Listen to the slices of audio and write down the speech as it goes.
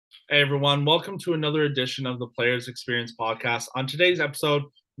Hey everyone, welcome to another edition of the Players Experience podcast. On today's episode,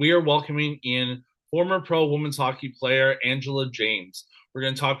 we are welcoming in former pro women's hockey player Angela James. We're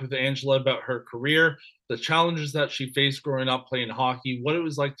going to talk with Angela about her career, the challenges that she faced growing up playing hockey, what it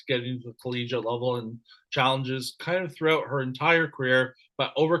was like to get into the collegiate level, and challenges kind of throughout her entire career,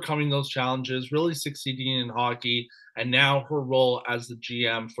 but overcoming those challenges, really succeeding in hockey, and now her role as the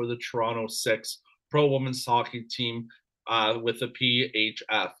GM for the Toronto Six pro women's hockey team with the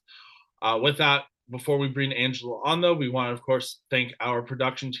PHF. With that, before we bring Angela on, though, we want to, of course, thank our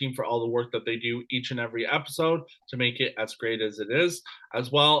production team for all the work that they do each and every episode to make it as great as it is.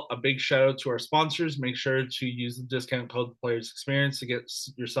 As well, a big shout out to our sponsors. Make sure to use the discount code Players Experience to get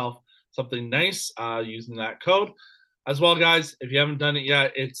yourself something nice using that code. As well, guys, if you haven't done it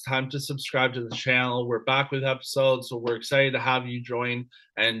yet, it's time to subscribe to the channel. We're back with episodes, so we're excited to have you join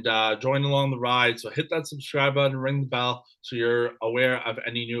and join along the ride. So hit that subscribe button, ring the bell, so you're aware of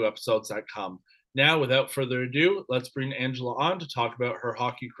any new episodes that come. Now, without further ado, let's bring Angela on to talk about her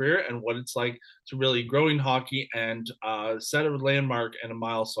hockey career and what it's like to really grow in hockey and set a landmark and a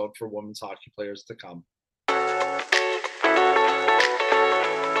milestone for women's hockey players to come.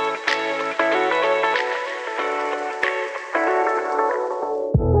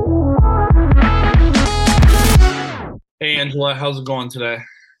 Hey, Angela, how's it going today?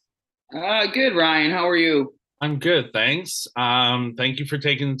 Good, Ryan. How are you? I'm good, thanks. Thank you for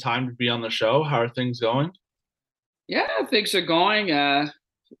taking the time to be on the show. How are things going? Yeah, things are going. In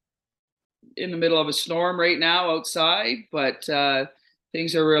the middle of a storm right now outside, but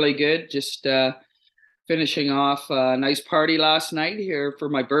things are really good. Just finishing off a nice party last night here for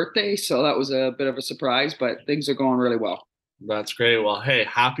my birthday, so that was a bit of a surprise, but things are going really well. That's great. Well, hey,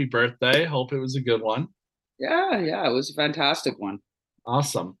 happy birthday. Hope it was a good one. Yeah, it was a fantastic one.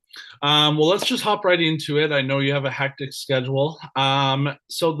 Awesome. Well, let's just hop right into it. I know you have a hectic schedule.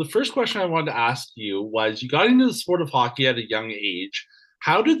 So the first question I wanted to ask you was you got into the sport of hockey at a young age.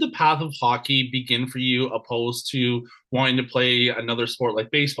 How did the path of hockey begin for you opposed to wanting to play another sport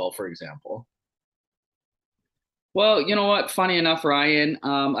like baseball, for example? Well, you know what? Funny enough, Ryan,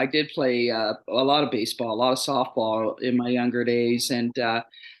 I did play a lot of baseball, a lot of softball in my younger days, and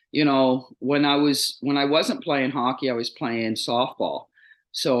when I wasn't playing hockey, I was playing softball.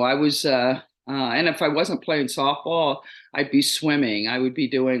 So and if I wasn't playing softball, I'd be swimming. I would be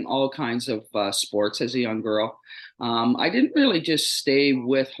doing all kinds of sports as a young girl. I didn't really just stay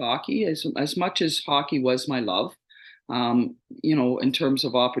with hockey as much as hockey was my love. In terms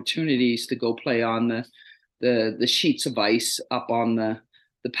of opportunities to go play on the sheets of ice up on the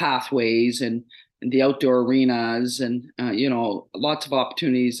pathways and the outdoor arenas and lots of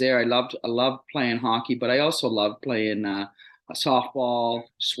opportunities there. I loved playing hockey, but I also loved playing softball,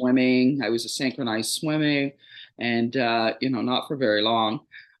 swimming. I was a synchronized swimmer, and not for very long,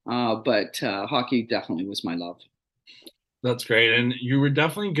 but hockey definitely was my love. That's great. And you were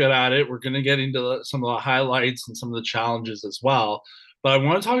definitely good at it. We're going to get into some of the highlights and some of the challenges as well. But I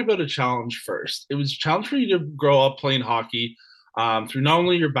want to talk about a challenge first. It was a challenge for you to grow up playing hockey through not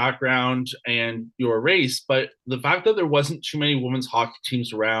only your background and your race, but the fact that there wasn't too many women's hockey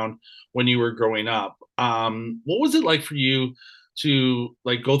teams around when you were growing up. What was it like for you to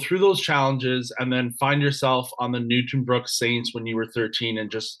like go through those challenges and then find yourself on the Newton Brooks Saints when you were 13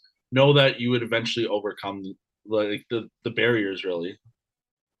 and just know that you would eventually overcome like the barriers really?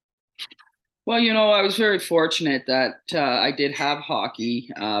 Well, I was very fortunate that I did have hockey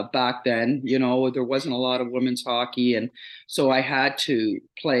back then. There wasn't a lot of women's hockey, and so I had to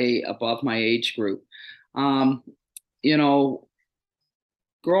play above my age group. Um, you know,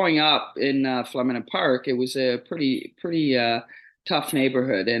 Growing up in Flemington Park, it was a pretty tough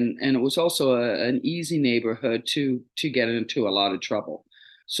neighborhood, and it was also an easy neighborhood to get into a lot of trouble.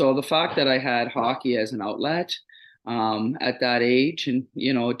 So the fact that I had hockey as an outlet at that age, and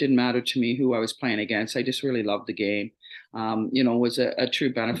it didn't matter to me who I was playing against. I just really loved the game. Was a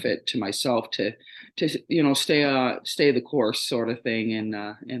true benefit to myself to stay the course sort of thing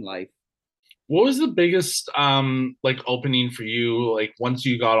in life. What was the biggest like opening for you like once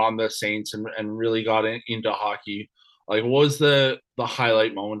you got on the Saints and really got into hockey? Like what was the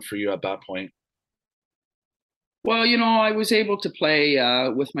highlight moment for you at that point? Well, I was able to play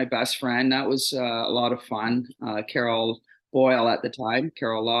with my best friend. That was a lot of fun. Carol Boyle at the time,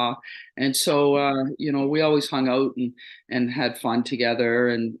 Carol Law, and so we always hung out and had fun together.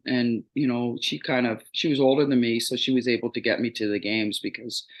 And she was older than me, so she was able to get me to the games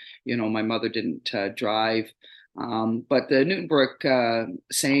because my mother didn't drive. But the Newton Brook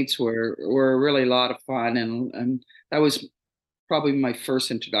Saints were really a lot of fun, and that was probably my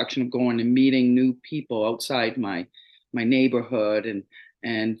first introduction of going and meeting new people outside my neighborhood, and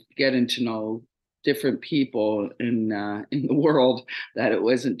and getting to know different people in the world, that it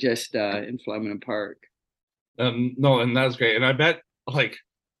wasn't just in Flemington Park. No, and that's great. And I bet like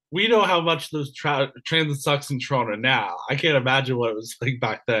we know how much those transit sucks in Toronto now. I can't imagine what it was like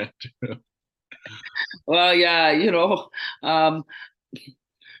back then. Well, yeah, um,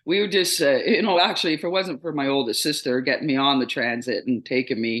 we were just, actually, if it wasn't for my oldest sister getting me on the transit and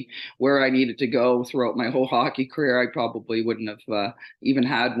taking me where I needed to go throughout my whole hockey career, I probably wouldn't have even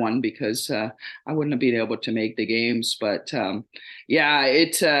had one, because I wouldn't have been able to make the games. But yeah,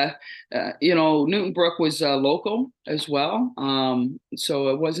 Newton Brook was local as well. So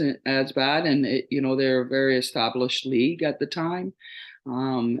it wasn't as bad. And, they're a very established league at the time.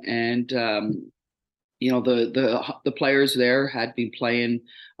 And the players there had been playing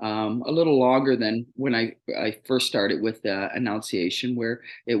a little longer than when I first started with Annunciation, where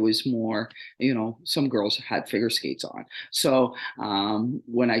it was more, some girls had figure skates on. So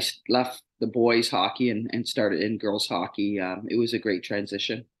when I left the boys hockey and started in girls hockey, it was a great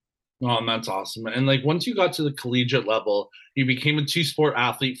transition. Oh, and that's awesome. And like once you got to the collegiate level, you became a two-sport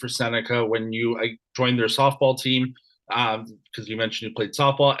athlete for Seneca when you joined their softball team, because you mentioned you played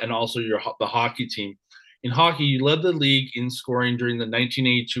softball, and also the hockey team. In hockey, you led the league in scoring during the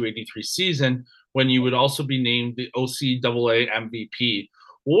 1982-83 season, when you would also be named the OCAA MVP.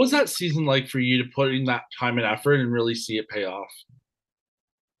 What was that season like for you to put in that time and effort and really see it pay off?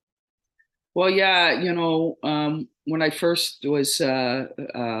 Well, yeah, when I first was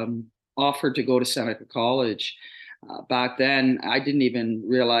offered to go to Seneca College, back then, I didn't even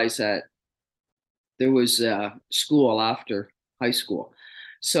realize that there was school after high school.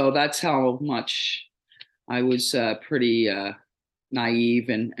 So that's how much I was pretty naive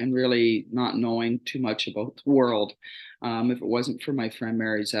and really not knowing too much about the world. If it wasn't for my friend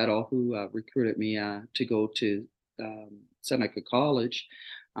Mary Zettel, who recruited me to go to Seneca College.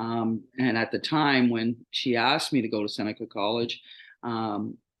 And at the time when she asked me to go to Seneca College,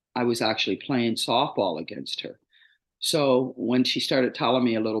 I was actually playing softball against her. So when she started telling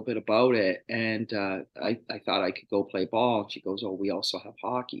me a little bit about it, and I thought I could go play ball, she goes, "Oh, we also have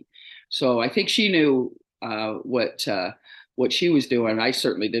hockey." So I think she knew what she was doing. I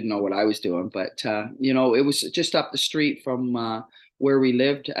certainly didn't know what I was doing, but it was just up the street from where we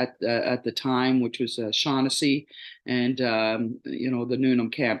lived at the time, which was Shaughnessy, and the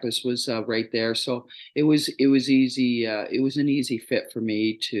Newnham campus was right there. So it was easy. It was an easy fit for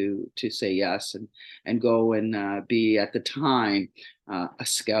me to say yes and go and be at the time a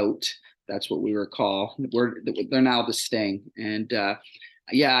scout. That's what we were called. They're now the Sting, and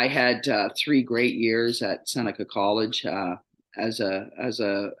yeah, I had 3 great years at Seneca College as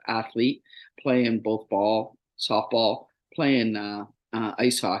a athlete, playing both ball, softball, playing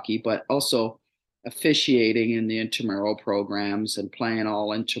ice hockey, but also officiating in the intramural programs and playing all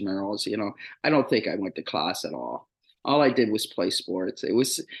intramurals. I don't think I went to class at all. All I did was play sports. It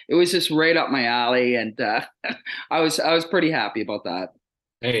was just right up my alley, and I was pretty happy about that.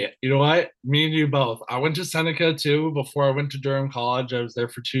 Hey, you know what? Me and you both. I went to Seneca too before I went to Durham College. I was there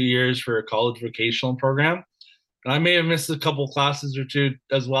for 2 years for a college vocational program. And I may have missed a couple classes or two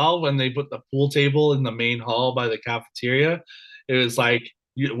as well when they put the pool table in the main hall by the cafeteria. It was like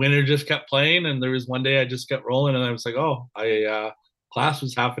winter just kept playing, and there was one day I just kept rolling, and I was like, "Oh, I class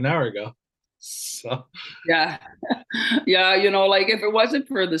was half an hour ago." So Yeah. Yeah, like if it wasn't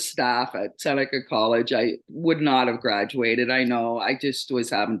for the staff at Seneca College, I would not have graduated. I know I just was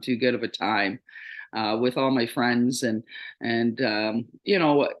having too good of a time with all my friends, and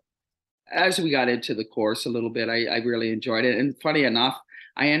as we got into the course a little bit, I really enjoyed it. And funny enough,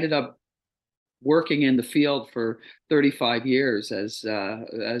 I ended up working in the field for 35 years as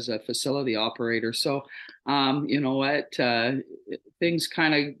a facility operator. So, you know what, things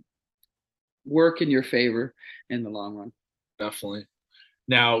kind of work in your favor in the long run. definitely.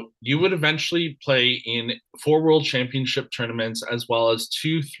 Now, you would eventually play in 4 World Championship tournaments, as well as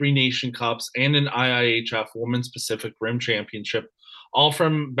 2 Three Nation Cups and an IIHF Women's Pacific Rim Championship, all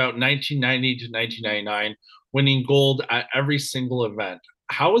from about 1990 to 1999, winning gold at every single event.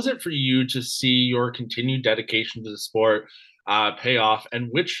 How was it for you to see your continued dedication to the sport pay off? And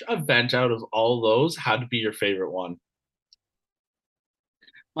which event out of all those had to be your favorite one?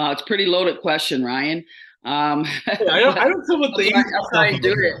 Well, it's a pretty loaded question, Ryan. Yeah, I But don't come with the easy I'll try stuff and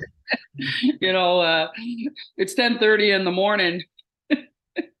do over here. it. You know, uh, it's 10:30 in the morning.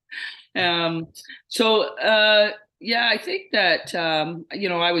 Um, so yeah, I think that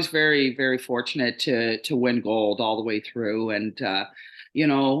I was very, very fortunate to win gold all the way through, and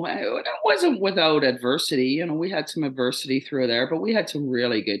it wasn't without adversity. We had some adversity through there, but we had some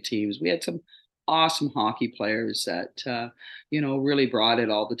really good teams. We had some awesome hockey players that really brought it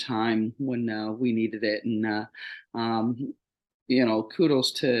all the time when we needed it. And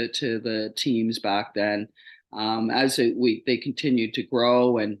kudos to the teams back then, they continued to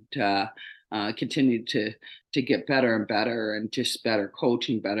grow and continued to get better and better, and just better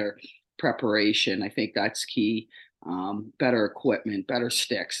coaching, better preparation. I think that's key. Better equipment, better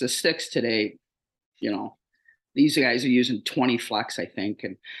sticks. The sticks today, these guys are using 20 flex, I think,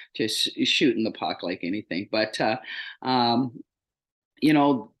 and just shooting the puck like anything. But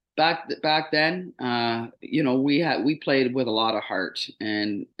back then, we played with a lot of heart,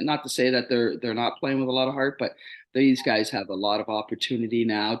 and not to say that they're not playing with a lot of heart, but these guys have a lot of opportunity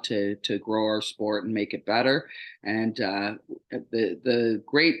now to grow our sport and make it better. And the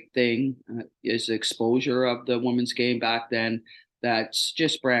great thing is the exposure of the women's game back then. That's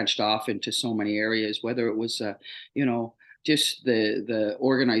just branched off into so many areas, whether it was just the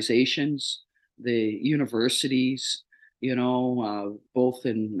organizations, the universities, both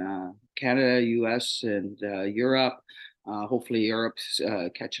in Canada, US, and Europe. Hopefully, Europe's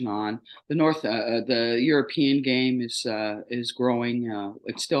catching on. The European game is growing.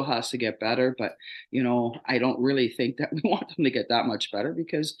 It still has to get better, but I don't really think that we want them to get that much better,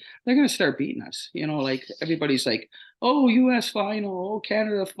 because they're going to start beating us. Like everybody's like, "Oh, US final, oh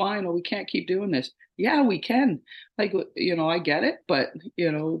Canada final. We can't keep doing this." Yeah, we can. Like, I get it, but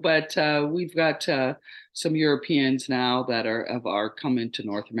we've got some Europeans now that are coming to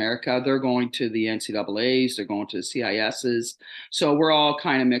North America. They're going to the NCAA's, they're going to the CIS's. So we're all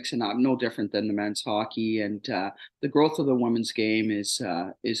kind of mixing up, no different than the men's hockey. And the growth of the women's game is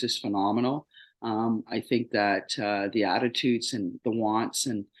just phenomenal. I think that the attitudes and the wants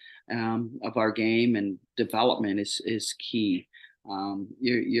and of our game and development is key.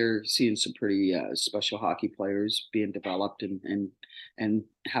 You're seeing some pretty special hockey players being developed and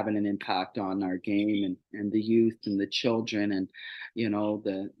having an impact on our game, and the youth and the children, and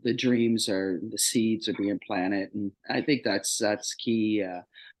the dreams the seeds are being planted. And I think that's key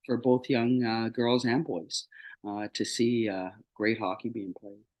for both young girls and boys to see great hockey being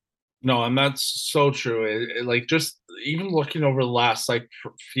played. No, and that's so true. Like, just even looking over the last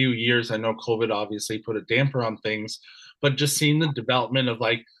few years, I know COVID obviously put a damper on things, but just seeing the development of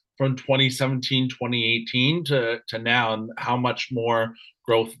from 2017, 2018 to now, and how much more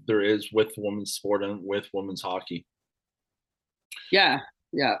growth there is with women's sport and with women's hockey. Yeah,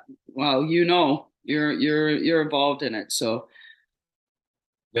 yeah. Well, you're involved in it, so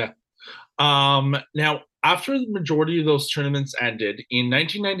yeah. Now, after the majority of those tournaments ended in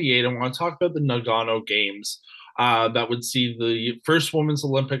 1998, I want to talk about the Nagano Games. That would see the first women's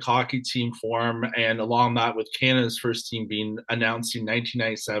Olympic hockey team form, and along that with Canada's first team being announced in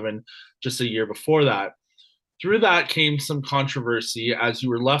 1997, just a year before that. Through that came some controversy as you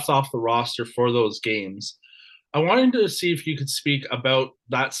were left off the roster for those games. I wanted to see if you could speak about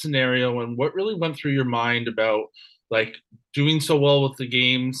that scenario and what really went through your mind about doing so well with the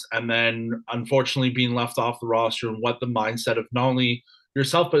games and then unfortunately being left off the roster, and what the mindset of not only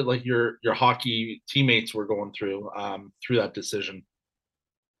yourself but your hockey teammates were going through that decision.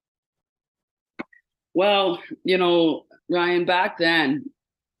 Well, Ryan, back then,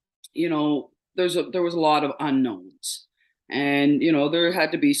 there was a lot of unknowns, and there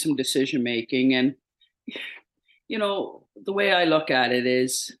had to be some decision making. And the way I look at it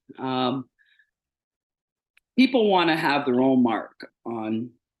is, people want to have their own mark on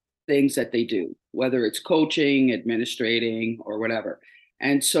things that they do, whether it's coaching, administrating, or whatever.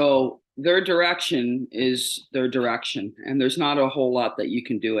 And so their direction is their direction, and there's not a whole lot that you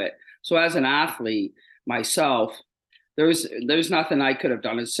can do it. So as an athlete myself, there's nothing I could have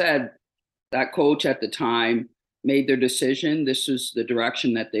done. As said, that coach at the time made their decision. This was the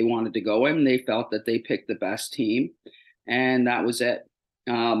direction that they wanted to go in. They felt that they picked the best team, and that was it.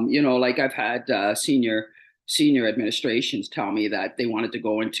 I've had senior administrations tell me that they wanted to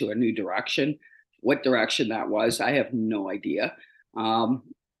go into a new direction. What direction that was, I have no idea.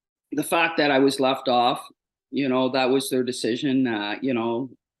 The fact that I was left off, that was their decision.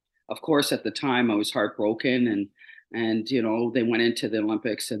 Of course, at the time I was heartbroken, and they went into the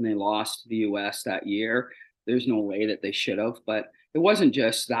Olympics and they lost the US that year. There's no way that they should have, but it wasn't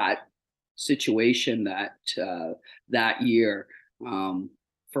just that situation that year.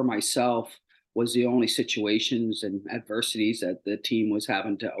 For myself, was the only situations and adversities that the team was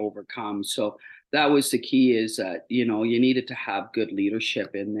having to overcome. So that was the key, is that, you needed to have good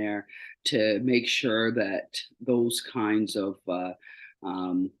leadership in there to make sure that those kinds of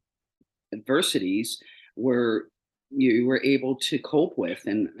adversities were you were able to cope with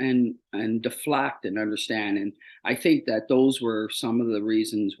and deflect and understand. And I think that those were some of the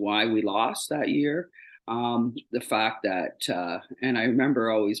reasons why we lost that year. The fact that, and I remember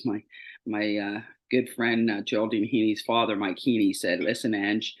always my good friend Geraldine Heaney's father, Mike Heaney, said, "Listen,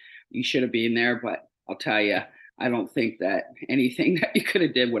 Ange, you should have been there, but I'll tell you, I don't think that anything that you could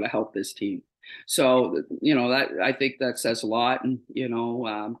have did would have helped this team." So that I think that says a lot, and yeah,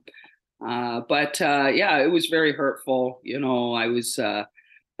 it was very hurtful. I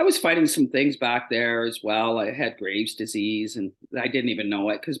was fighting some things back there as well. I had Graves' disease, and I didn't even know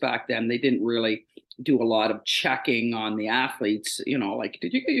it because back then they didn't really do a lot of checking on the athletes. Like,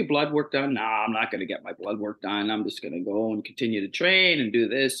 did you get your blood work done? No, I'm not going to get my blood work done. I'm just going to go and continue to train and do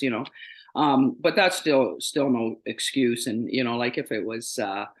this. But that's still no excuse. And like if it was,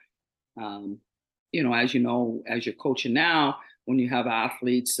 um, as you're coaching now, when you have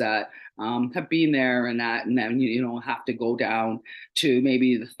athletes that have been there and then have to go down to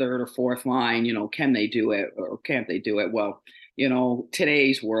maybe the third or fourth line. Can they do it or can't they do it? Well,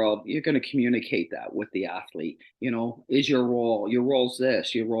 today's world, you're going to communicate that with the athlete. Is your role's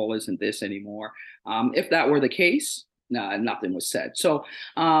this, your role isn't this anymore. If that were the case, nothing was said. So,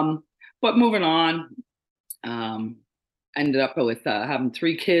 but moving on, ended up with having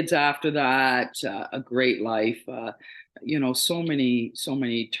 3 kids after that, a great life, so many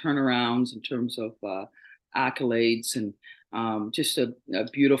turnarounds in terms of accolades, and just a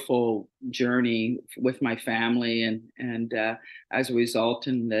beautiful journey with my family, and as a result,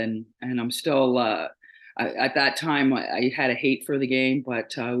 and I'm still at that time I had a hate for the game,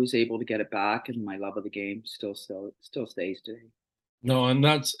 but I was able to get it back, and my love of the game still stays today. No, and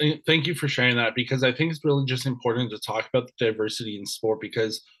thank you for sharing that, because I think it's really just important to talk about the diversity in sport,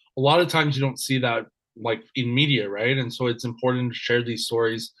 because a lot of times you don't see that like in media, right? And so it's important to share these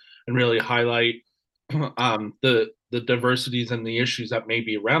stories and really highlight the diversities and the issues that may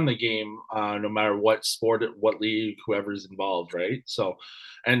be around the game, no matter what sport, what league, whoever's involved, right? So,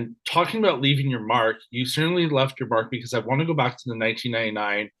 and talking about leaving your mark, you certainly left your mark, because I want to go back to the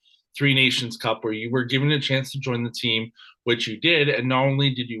 1999 Three Nations Cup, where you were given a chance to join the team, which you did. And not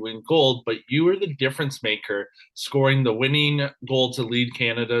only did you win gold, but you were the difference maker, scoring the winning goal to lead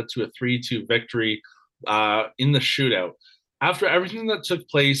Canada to a 3-2 victory in the shootout. After everything that took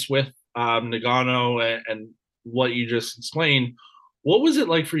place with Nagano and what you just explained, what was it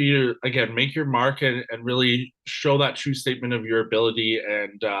like for you to, again, make your mark and really show that true statement of your ability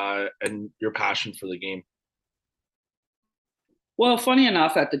and your passion for the game? Well, funny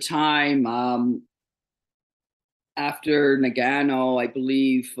enough, at the time, after Nagano, I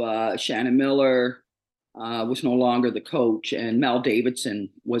believe Shannon Miller was no longer the coach, and Mel Davidson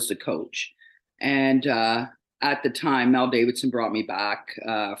was the coach. And at the time, Mel Davidson brought me back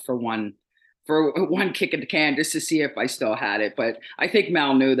for one kick at the can, just to see if I still had it. But I think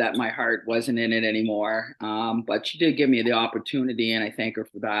Mel knew that my heart wasn't in it anymore. But she did give me the opportunity, and I thank her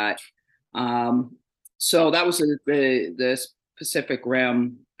for that. So that was the Pacific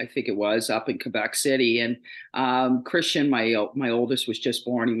Rim, I think it was, up in Quebec City. And Christian, my oldest, was just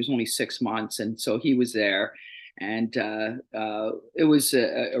born. He was only 6 months, and so he was there. And it was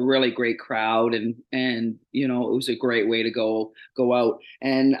a really great crowd, and it was a great way to go out.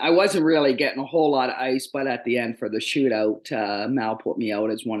 And I wasn't really getting a whole lot of ice, but at the end for the shootout, Mal put me out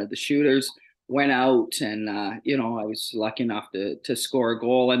as one of the shooters. Went out, and I was lucky enough to score a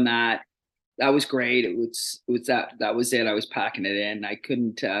goal in that. That was great. It was that was it. I was packing it in. I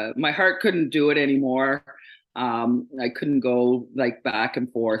couldn't. My heart couldn't do it anymore. I couldn't go like back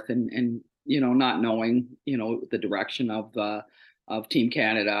and forth and not knowing the direction of Team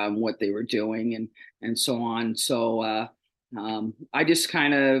Canada and what they were doing and so on. So I just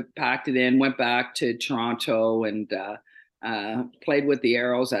kind of packed it in, went back to Toronto, and played with the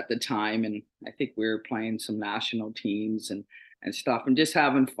Arrows at the time, and I think we were playing some national teams and stuff, and just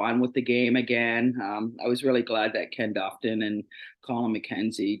having fun with the game again. I was really glad that Ken Dufton and Colin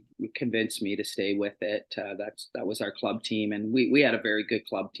McKenzie convinced me to stay with it. That was our club team, and we had a very good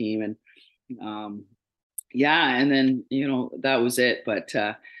club team, and yeah, and then that was it. But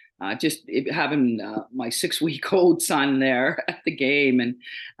just having my 6-week-old son there at the game,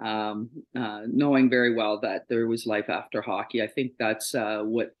 and knowing very well that there was life after hockey, I think that's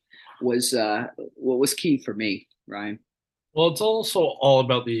what was key for me, Ryan. Well, it's also all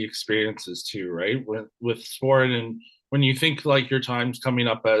about the experiences too, right? With sport, and when you think like your time's coming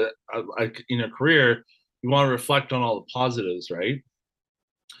up in a career, you want to reflect on all the positives, right?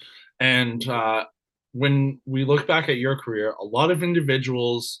 And when we look back at your career, a lot of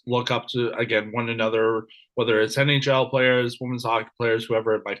individuals look up to, again, one another, whether it's NHL players, women's hockey players,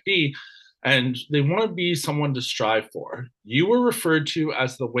 whoever it might be, and they want to be someone to strive for. You were referred to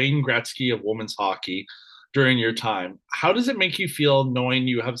as the Wayne Gretzky of women's hockey during your time. How does it make you feel knowing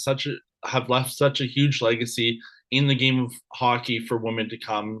you have left such a huge legacy in the game of hockey for women to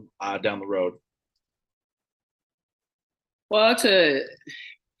come down the road? Well, it's a,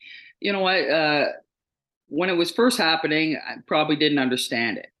 you know what, when it was first happening, I probably didn't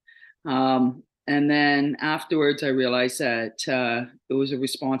understand it. And then afterwards, I realized that it was a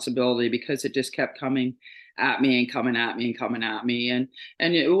responsibility because it just kept coming at me and coming at me and coming at me. And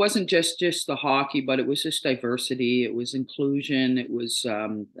it wasn't just the hockey, but it was just diversity. It was inclusion. It was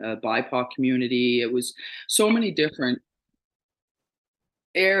BIPOC community. It was so many different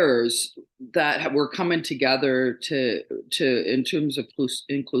errors that were coming together to in terms of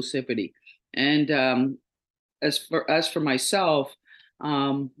inclusivity. And as for myself,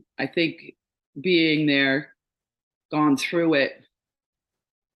 I think being there, gone through it,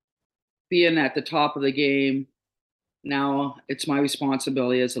 being at the top of the game, now it's my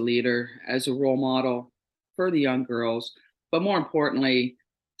responsibility as a leader, as a role model for the young girls, but more importantly,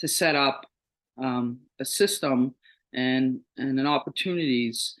 to set up a system and an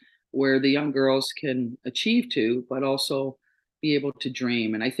opportunities where the young girls can achieve to, but also be able to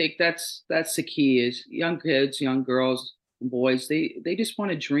dream. And I think that's the key is young kids, young girls, and boys, they just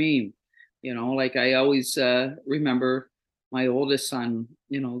want to dream. Like I always remember my oldest son,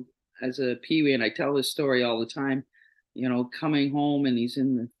 as a peewee, and I tell this story all the time, coming home and he's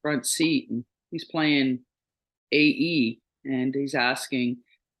in the front seat and he's playing AE and he's asking,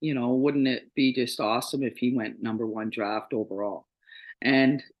 wouldn't it be just awesome if he went number one draft overall?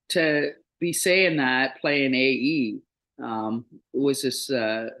 And to be saying that playing AE was this,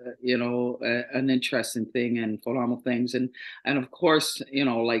 an interesting thing and phenomenal things. And of course,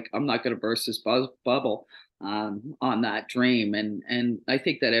 like I'm not going to burst this bubble on that dream. And I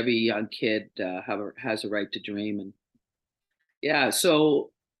think that every young kid has a right to dream. And yeah,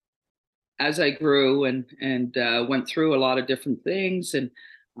 so as I grew and went through a lot of different things, and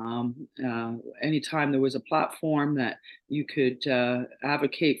anytime there was a platform that you could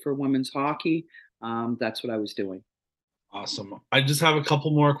advocate for women's hockey, that's what I was doing. Awesome. I just have a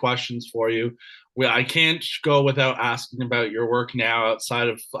couple more questions for you. I can't go without asking about your work now outside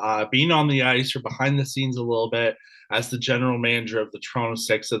of being on the ice or behind the scenes a little bit as the general manager of the Toronto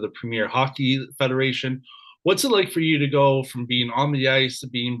Six of the Premier Hockey Federation. What's it like for you to go from being on the ice to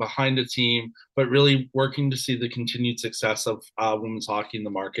being behind a team, but really working to see the continued success of women's hockey in the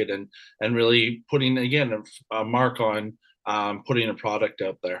market and really putting, again, a mark on putting a product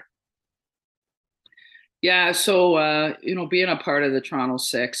out there? Yeah, so being a part of the Toronto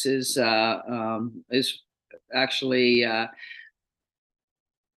Six is actually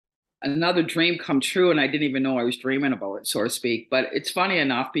another dream come true, and I didn't even know I was dreaming about it, so to speak. But it's funny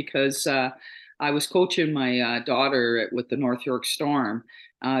enough because I was coaching my daughter with the North York Storm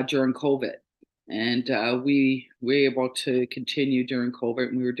during COVID, and we were able to continue during COVID,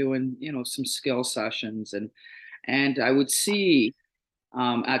 and we were doing some skill sessions, and I would see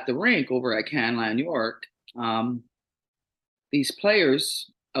at the rink over at Canland York um, these players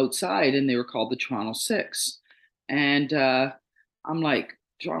outside, and they were called the Toronto Six, and I'm like,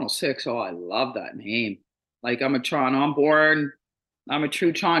 Toronto Six. Oh, I love that name. Like I'm a Toronto. I'm a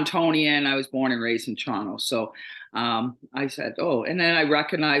true Torontonian. I was born and raised in Toronto. So I said, oh, and then I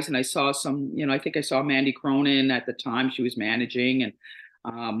recognized and I saw some. I think I saw Mandy Cronin at the time. She was managing, and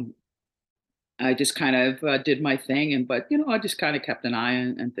um, I just kind of did my thing, but I just kind of kept an eye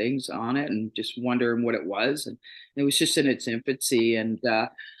on things on it, and just wondering what it was, and it was just in its infancy. And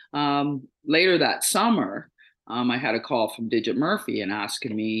later that summer, I had a call from Digit Murphy and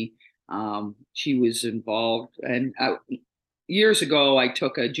asking me. She was involved, and years ago, I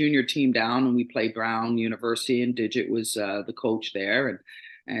took a junior team down, and we played Brown University, and Digit was the coach there,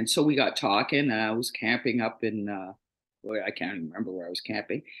 and so we got talking. I was camping up in. Boy, I can't even remember where I was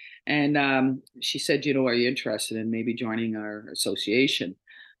camping. And she said, are you interested in maybe joining our association?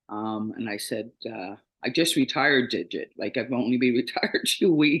 And I said, I just retired, Digit. Like I've only been retired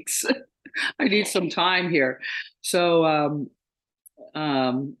 2 weeks. I need some time here. So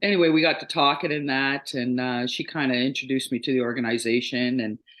anyway, we got to talking in that, and she kind of introduced me to the organization,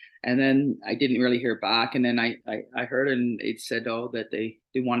 and then I didn't really hear back, and then I heard and it said, oh, that they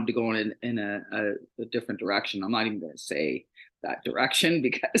wanted to go in a different direction. I'm not even going to say that direction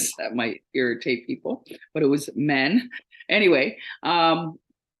because that might irritate people, but it was men anyway.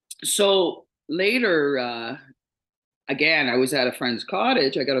 So later, again, I was at a friend's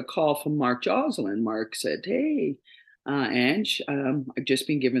cottage. I got a call from Mark Joslin. Mark said, hey, Ange, I've just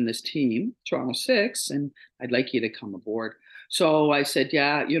been given this team, Toronto Six, and I'd like you to come aboard. So I said,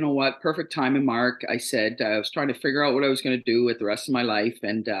 yeah, you know what? Perfect timing, Mark. I said, I was trying to figure out what I was going to do with the rest of my life,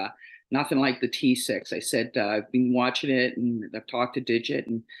 and nothing like the T6. I said, I've been watching it and I've talked to Digit,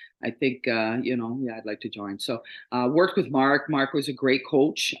 and I think, yeah, I'd like to join. So worked with Mark. Mark was a great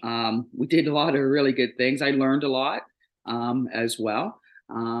coach. We did a lot of really good things. I learned a lot as well.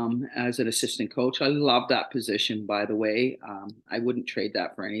 As an assistant coach, I love that position, by the way. I wouldn't trade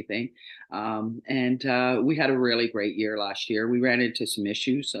that for anything. And we had a really great year last year. We ran into some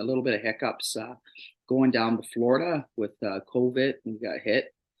issues, a little bit of hiccups going down to Florida with COVID. We got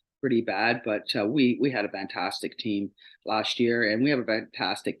hit pretty bad, but we had a fantastic team last year, and we have a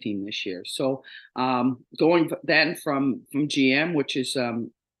fantastic team this year. So going then from GM, which is um,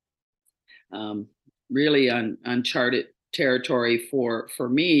 really uncharted territory for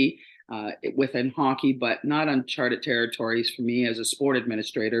me within hockey, but not uncharted territories for me as a sport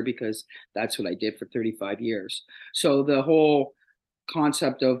administrator, because that's what I did for 35 years. So the whole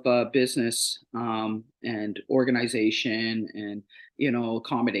concept of business and organization and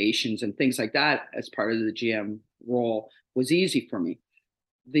accommodations and things like that as part of the GM role was easy for me.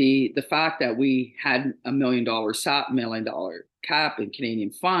 The fact that we had $1 million cap in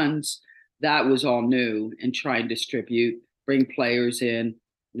Canadian funds, that was all new, and try and distribute, bring players in,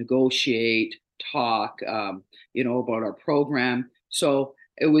 negotiate, talk, about our program. So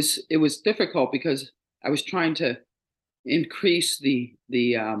it was difficult because I was trying to increase the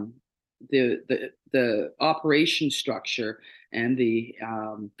operation structure and the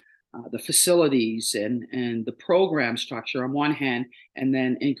facilities and the program structure on one hand, and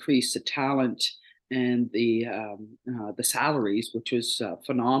then increase the talent and the salaries, which was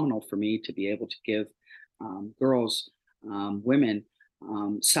phenomenal for me to be able to give girls, women,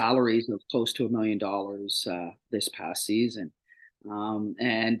 salaries of close to $1 million this past season.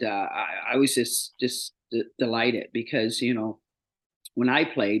 And I was just delighted because when I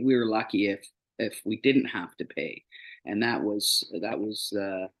played, we were lucky if we didn't have to pay, and that was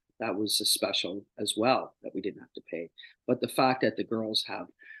a special as well, that we didn't have to pay. But the fact that the girls have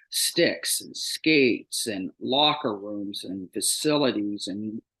sticks and skates and locker rooms and facilities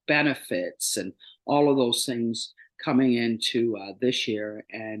and benefits and all of those things coming into this year,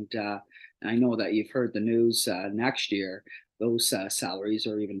 and I know that you've heard the news next year. Those salaries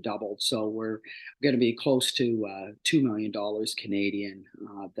are even doubled. So we're going to be close to $2 million Canadian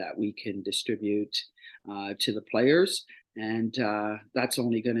that we can distribute to the players. And that's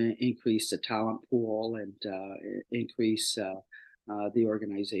only going to increase the talent pool and increase the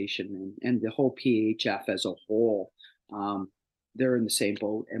organization and the whole PHF as a whole. They're in the same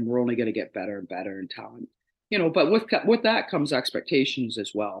boat, and we're only going to get better and better in talent. But with that comes expectations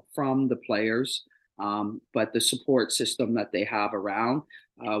as well from the players. But the support system that they have around,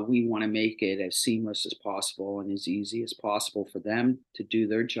 we want to make it as seamless as possible and as easy as possible for them to do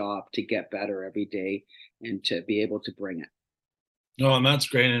their job, to get better every day, and to be able to bring it. No, and that's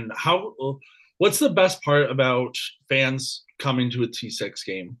great. And what's the best part about fans coming to a T6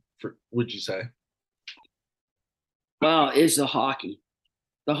 game, would you say? Well, is the hockey.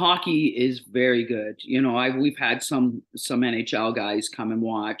 The hockey is very good. We've had some NHL guys come and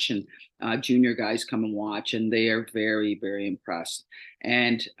watch, and junior guys come and watch, and they are very, very impressed.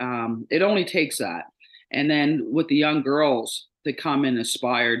 And it only takes that. And then with the young girls to come and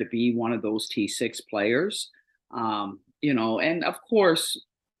aspire to be one of those T6 players, and of course,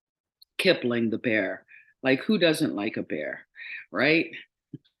 Kipling the bear. Like, who doesn't like a bear, right?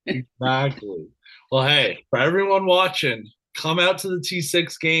 Exactly. Well, hey, for everyone watching, come out to the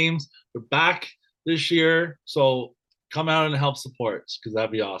T6 games. They're back this year, so come out and help support us, because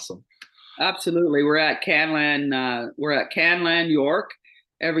that'd be awesome. Absolutely. We're at Canlan, York.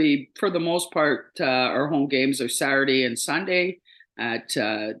 For the most part, our home games are Saturday and Sunday at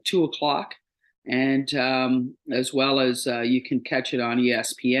 2:00, and as well as you can catch it on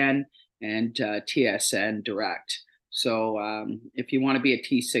ESPN and TSN Direct. So if you want to be a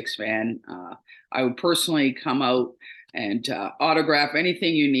T6 fan, I would personally come out and autograph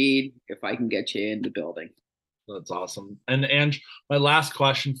anything you need if I can get you in the building. That's awesome. And Ange, my last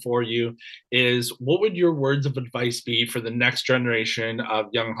question for you is, what would your words of advice be for the next generation of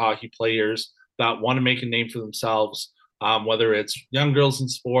young hockey players that want to make a name for themselves, whether it's young girls in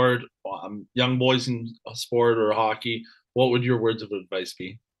sport, young boys in sport or hockey? What would your words of advice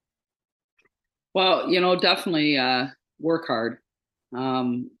be? Well, definitely work hard.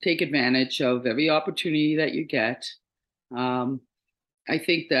 Take advantage of every opportunity that you get. I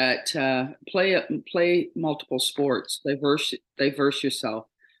think that play multiple sports, diverse yourself,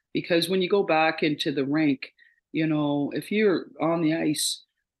 because when you go back into the rink, if you're on the ice,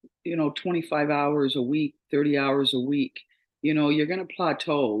 25 hours a week, 30 hours a week, you're going to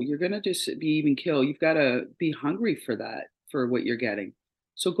plateau. You're going to just be even kill. You've got to be hungry for that, for what you're getting.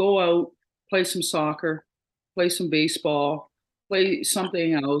 So go out, play some soccer, play some baseball, play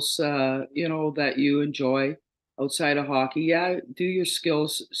something else, that you enjoy outside of hockey. Yeah, do your skill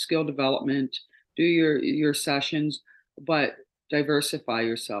development, do your sessions, but diversify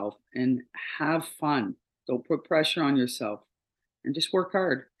yourself and have fun. Don't put pressure on yourself and just work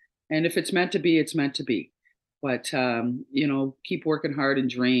hard. And if it's meant to be, it's meant to be. But keep working hard and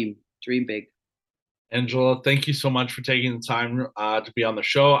dream big. Angela, thank you so much for taking the time to be on the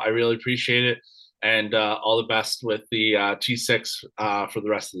show. I really appreciate it. And all the best with the T6 for the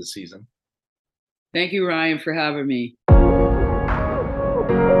rest of the season. Thank you, Ryan, for having me.